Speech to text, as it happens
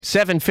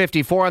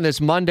7:54 on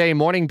this Monday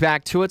morning.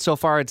 Back to it. So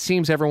far, it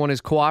seems everyone is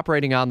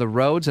cooperating on the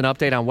roads. An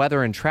update on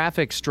weather and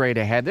traffic straight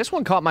ahead. This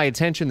one caught my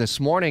attention this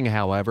morning,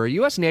 however. A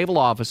U.S. naval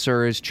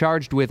officer is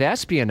charged with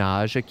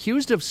espionage,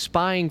 accused of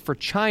spying for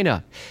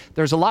China.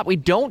 There's a lot we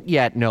don't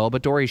yet know,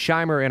 but Dory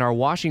Scheimer in our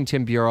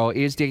Washington bureau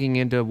is digging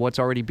into what's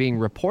already being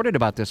reported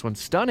about this one.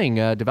 Stunning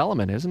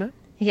development, isn't it?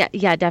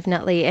 Yeah,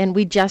 definitely. And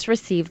we just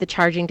received the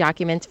charging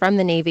documents from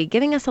the Navy,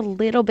 giving us a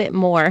little bit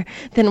more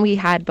than we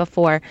had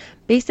before.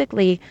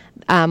 Basically,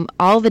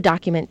 all the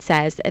document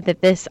says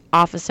that this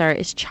officer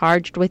is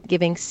charged with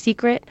giving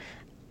secret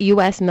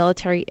U.S.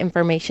 military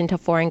information to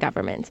foreign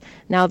governments.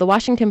 Now, the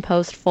Washington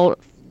Post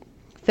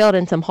filled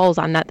in some holes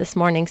on that this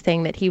morning,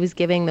 saying that he was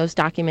giving those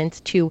documents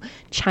to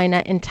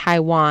China and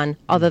Taiwan,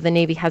 although the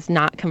Navy has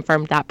not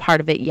confirmed that part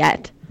of it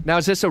yet. Now,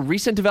 is this a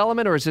recent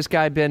development, or has this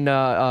guy been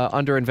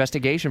under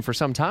investigation for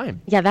some time?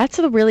 Yeah, that's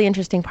the really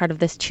interesting part of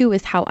this, too,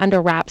 is how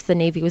under wraps the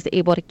Navy was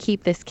able to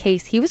keep this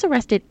case. He was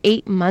arrested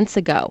 8 months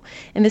ago,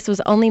 and this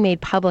was only made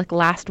public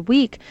last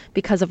week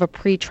because of a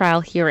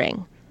pretrial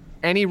hearing.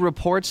 Any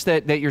reports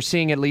that you're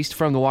seeing, at least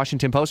from the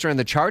Washington Post or in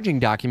the charging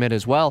document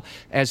as well,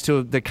 as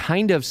to the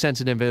kind of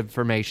sensitive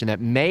information that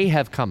may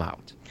have come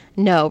out?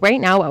 No, right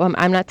now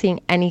I'm not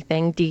seeing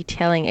anything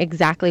detailing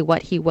exactly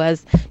what he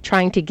was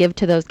trying to give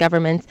to those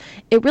governments.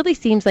 It really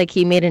seems like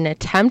he made an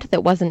attempt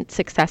that wasn't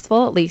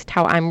successful, at least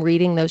how I'm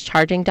reading those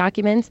charging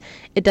documents.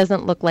 It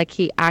doesn't look like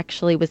he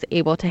actually was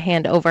able to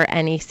hand over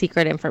any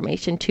secret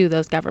information to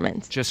those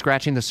governments. Just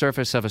scratching the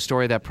surface of a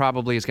story that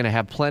probably is going to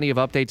have plenty of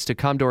updates to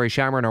come. Dory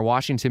Scheimer in our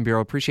Washington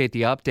bureau. Appreciate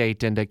the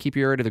update, and keep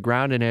your ear to the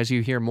ground. And as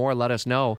you hear more, let us know.